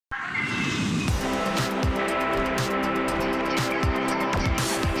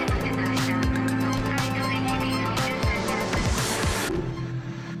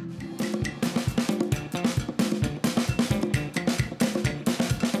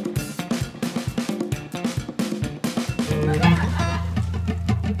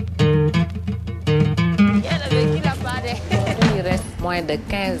moins de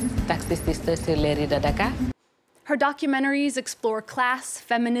 15 taxistes sur les rues de Dakar. Her documentaries explore class,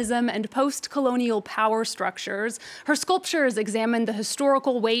 feminism, and post-colonial power structures. Her sculptures examine the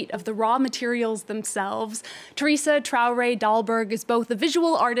historical weight of the raw materials themselves. Theresa Traoré Dahlberg is both a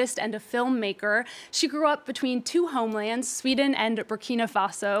visual artist and a filmmaker. She grew up between two homelands, Sweden and Burkina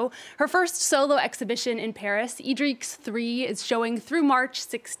Faso. Her first solo exhibition in Paris, Idrix III, is showing through March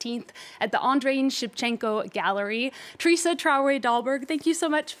 16th at the Andréhn-Schiptjenko Gallery. Theresa Traoré Dahlberg, thank you so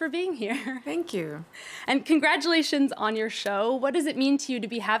much for being here. Thank you. And congratulations on your show. What does it mean to you to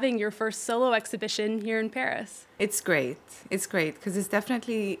be having your first solo exhibition here in Paris? It's great. It's great because it's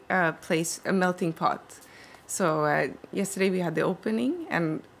definitely a melting pot. So yesterday we had the opening,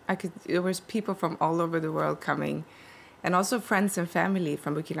 and there was people from all over the world coming, and also friends and family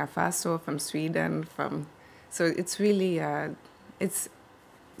from Burkina Faso, from Sweden, so it's really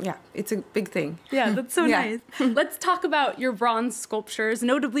it's a big thing. Yeah, that's so nice. Let's talk about your bronze sculptures,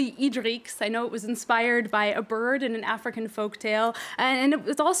 notably Idrix. I know it was inspired by a bird in an African folktale, and it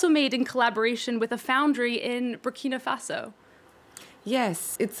was also made in collaboration with a foundry in Burkina Faso.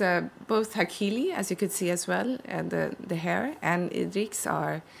 Yes, it's both Hakili, as you could see as well, and the hare, and Idrix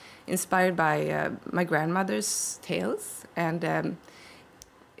are inspired by my grandmother's tales. And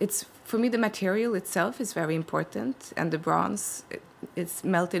it's, for me, the material itself is very important, and the bronze, it's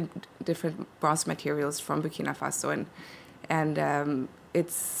melted different bronze materials from Burkina Faso, and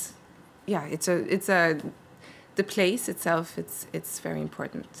the place itself, it's very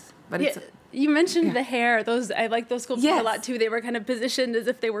important. But yeah, you mentioned the hair. I like those sculptures a lot too. They were kind of positioned as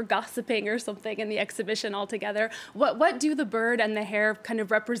if they were gossiping or something in the exhibition altogether. What do the bird and the hare kind of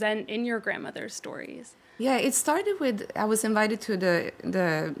represent in your grandmother's stories? Yeah, it started with, I was invited to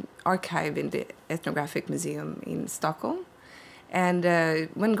the archive in the ethnographic museum in Stockholm. And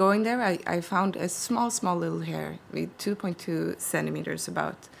when going there, I found a small little hare with 2.2 centimeters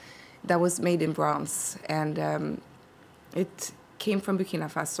about, that was made in bronze. And it came from Burkina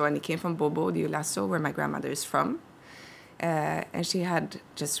Faso, and it came from Bobo Dioulasso, where my grandmother is from. And she had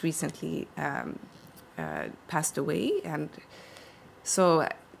just recently passed away. And so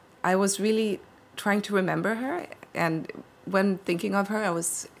I was really trying to remember her. And when thinking of her,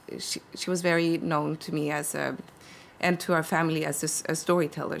 she was very known to me and to our family as a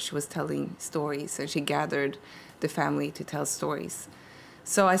storyteller. She was telling stories, and she gathered the family to tell stories.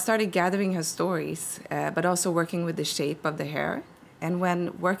 So I started gathering her stories, but also working with the shape of the hair. And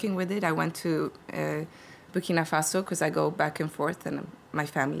when working with it, I went to Burkina Faso, because I go back and forth, and my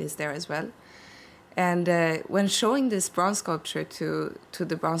family is there as well. And when showing this bronze sculpture to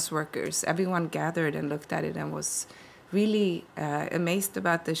the bronze workers, everyone gathered and looked at it and was really amazed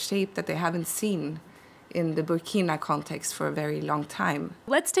about the shape that they haven't seen in the Burkina context for a very long time.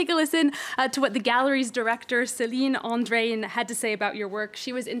 Let's take a listen to what the gallery's director, Céline Andréhn, had to say about your work.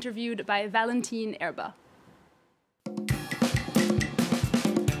 She was interviewed by Valentine Erba.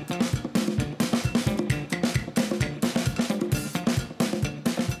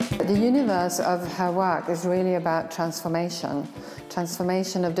 The universe of her work is really about transformation.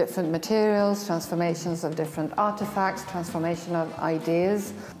 Transformation of different materials, transformations of different artifacts, transformation of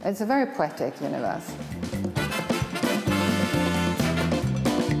ideas. It's a very poetic universe.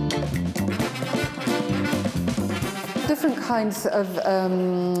 Different kinds of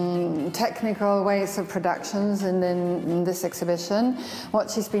technical ways of productions in this exhibition. What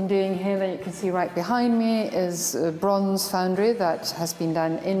she's been doing here, that you can see right behind me, is a bronze foundry that has been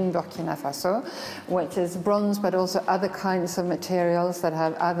done in Burkina Faso, which is bronze but also other kinds of materials that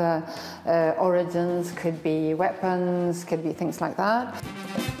have other origins, could be weapons, could be things like that.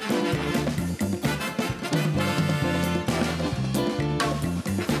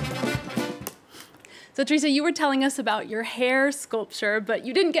 So Theresa, you were telling us about your hair sculpture, but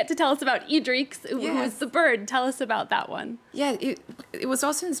you didn't get to tell us about Idrix, who was the bird. Tell us about that one. Yeah, it was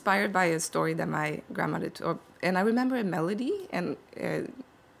also inspired by a story that my grandmother told. And I remember a melody, and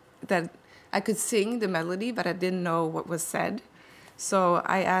that I could sing the melody, but I didn't know what was said. So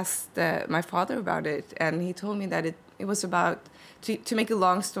I asked my father about it, and he told me that it was about, to make a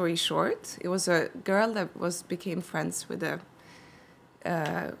long story short, it was a girl that became friends with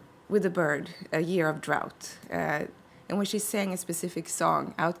a bird, a year of drought. And when she sang a specific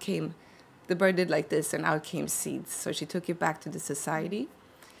song, the bird did like this, and out came seeds. So she took it back to the society.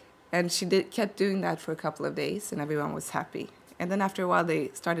 And she kept doing that for a couple of days, and everyone was happy. And then after a while, they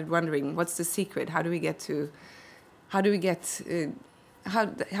started wondering, what's the secret? How does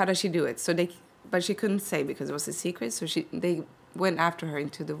she do it? But she couldn't say because it was a secret. So they went after her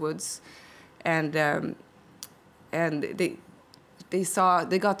into the woods, and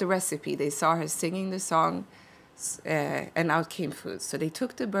they got the recipe. They saw her singing the song, and out came food. So they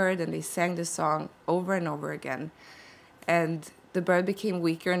took the bird and they sang the song over and over again. And the bird became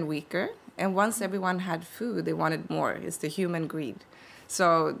weaker and weaker. And once everyone had food, they wanted more. It's the human greed.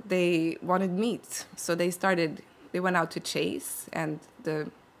 So they wanted meat. So they went out to chase, and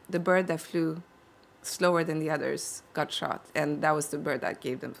the bird that flew slower than the others got shot. And that was the bird that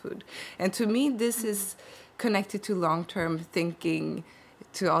gave them food. And to me, this is connected to long-term thinking,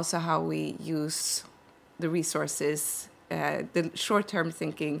 to also how we use the resources, the short-term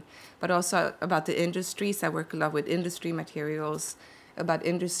thinking, but also about the industries. I work a lot with industry materials, about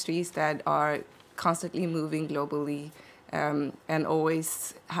industries that are constantly moving globally, and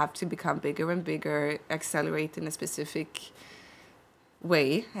always have to become bigger and bigger, accelerate in a specific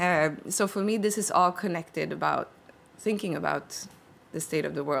way. So for me, this is all connected about thinking about the state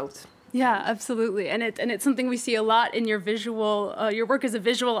of the world. Yeah, absolutely. And it's something we see a lot in your your work as a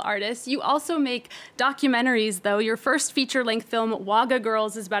visual artist. You also make documentaries, though. Your first feature-length film, Ouaga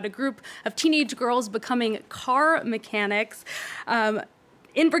Girls, is about a group of teenage girls becoming car mechanics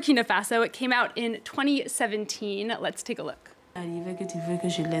in Burkina Faso. It came out in 2017. Let's take a look. Arrivé que tu veux que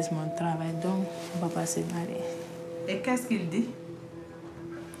je laisse mon travail, donc on va pas se marier. Et qu'est-ce qu'il dit?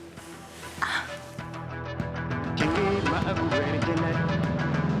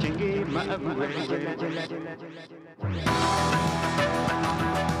 On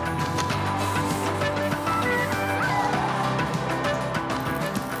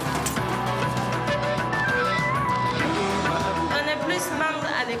est plus membres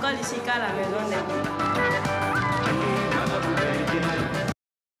à l'école ici qu'à la maison des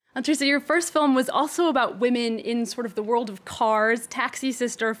Theresa, your first film was also about women in sort of the world of cars. Taxi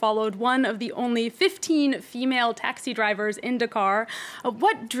Sister followed one of the only 15 female taxi drivers in Dakar.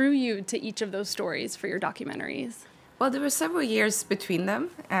 What drew you to each of those stories for your documentaries? Well, there were several years between them.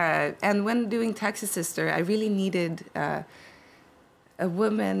 And when doing Taxi Sister, I really needed a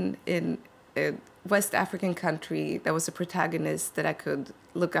woman in a West African country that was a protagonist that I could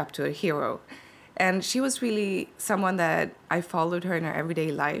look up to, a hero. And she was really someone that I followed her in her everyday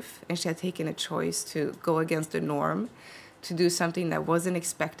life, and she had taken a choice to go against the norm, to do something that wasn't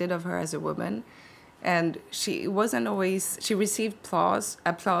expected of her as a woman. And she wasn't always, she received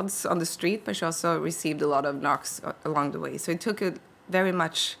applause on the street, but she also received a lot of knocks along the way. So it took a very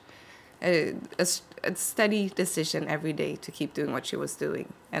much a steady decision every day to keep doing what she was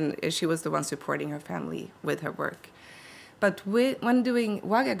doing. And she was the one supporting her family with her work. But when doing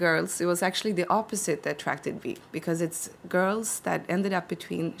Ouaga Girls, it was actually the opposite that attracted me, because it's girls that ended up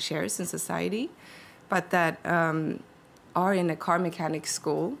between shares in society, but that are in a car mechanic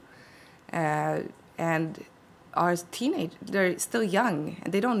school and are teenage. They're still young,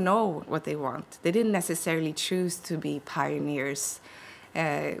 and they don't know what they want. They didn't necessarily choose to be pioneers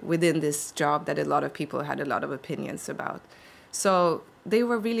within this job that a lot of people had a lot of opinions about. So they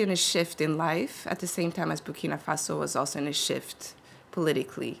were really in a shift in life at the same time as Burkina Faso was also in a shift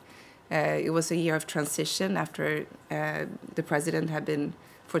politically. It was a year of transition after the president had been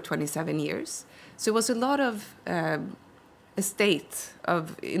for 27 years. So it was a lot of a state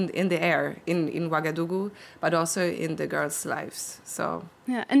of in the air in Ouagadougou, but also in the girls' lives. So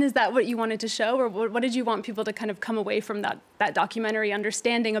yeah, and is that what you wanted to show, or what did you want people to kind of come away from that documentary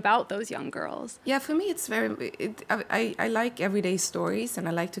understanding about those young girls? Yeah, for me, it's I like everyday stories, and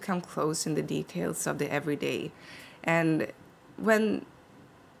I like to come close in the details of the everyday. And when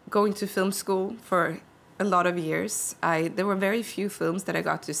going to film school for a lot of years, there were very few films that I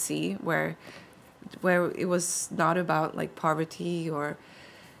got to see where it was not about like poverty or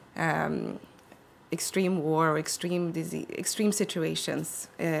extreme war or extreme disease, extreme situations.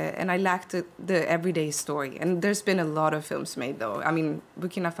 And I lacked the everyday story. And there's been a lot of films made, though. I mean,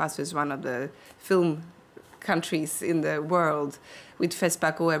 Burkina Faso is one of the film countries in the world with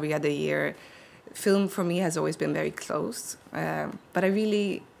FESPACO every other year. Film, for me, has always been very close. But I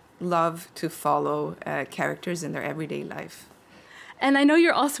really love to follow characters in their everyday life. And I know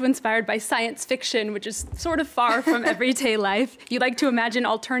you're also inspired by science fiction, which is sort of far from everyday life. You like to imagine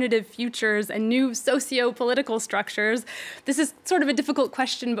alternative futures and new socio-political structures. This is sort of a difficult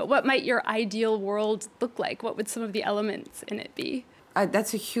question, but what might your ideal world look like? What would some of the elements in it be?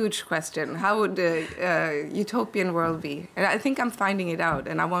 That's a huge question. How would the utopian world be? And I think I'm finding it out,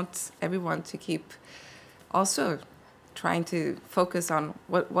 and I want everyone to keep also trying to focus on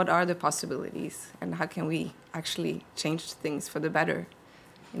what are the possibilities and how can we actually change things for the better.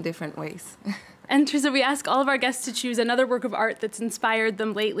 in different ways. And Theresa, we ask all of our guests to choose another work of art that's inspired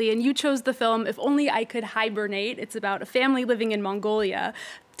them lately, and you chose the film If Only I Could Hibernate. It's about a family living in Mongolia.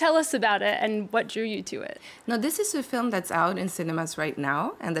 Tell us about it and what drew you to it. No, this is a film that's out in cinemas right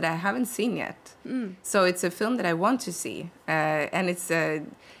now and that I haven't seen yet. So it's a film that I want to see, and it's a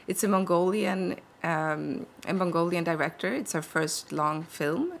Mongolian director. It's her first long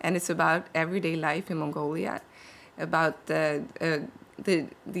film, and it's about everyday life in Mongolia, about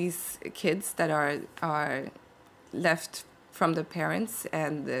these kids that are left from the parents,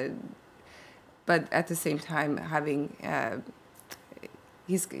 but at the same time having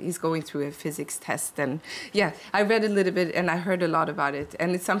he's going through a physics test, and yeah, I read a little bit and I heard a lot about it,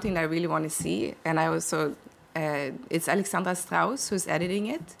 and it's something I really want to see. And I also it's Alexandra Strauss who's editing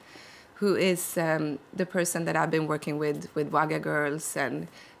it, who is the person that I've been working with Ouaga Girls and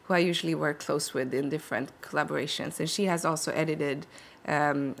who I usually work close with in different collaborations. And she has also edited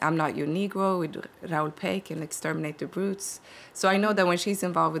I'm Not Your Negro with Raoul Peck and Exterminate the Brutes. So I know that when she's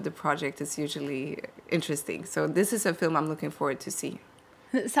involved with the project, it's usually interesting. So this is a film I'm looking forward to see.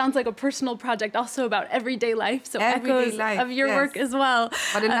 It sounds like a personal project, also about everyday life, so everyday echoes life, of your work as well.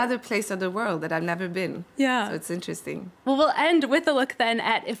 But another place of the world that I've never been. Yeah. So it's interesting. Well, we'll end with a look then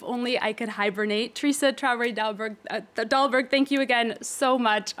at If Only I Could Hibernate. Theresa Traoré Dahlberg, thank you again so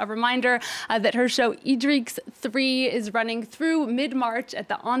much. A reminder that her show Idrix III is running through mid-March at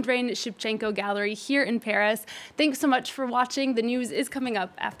the Andréhn-Schiptjenko Gallery here in Paris. Thanks so much for watching. The news is coming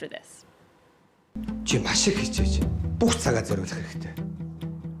up after this.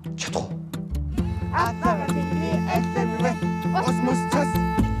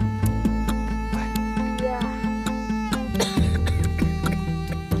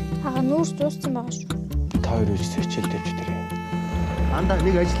 Нүүрс дууссан байгаа шүү. Та хоёр үеч хичээлдэж тэрээ. Андаа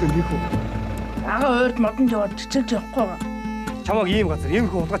нэг ажил хийх үү? Ага ойрд модонд яваад чичээлж явахгүй байгаа. Чамаг ийм газар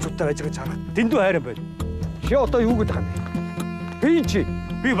иймэрхүү хулгайчуудтай байж байгаа чарах. Дэндүү хайран байна. Чи одоо юу гэдэг юм бэ? Би чи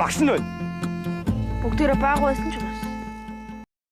багш нь байна. Бүгдээрээ баагүй байсан ч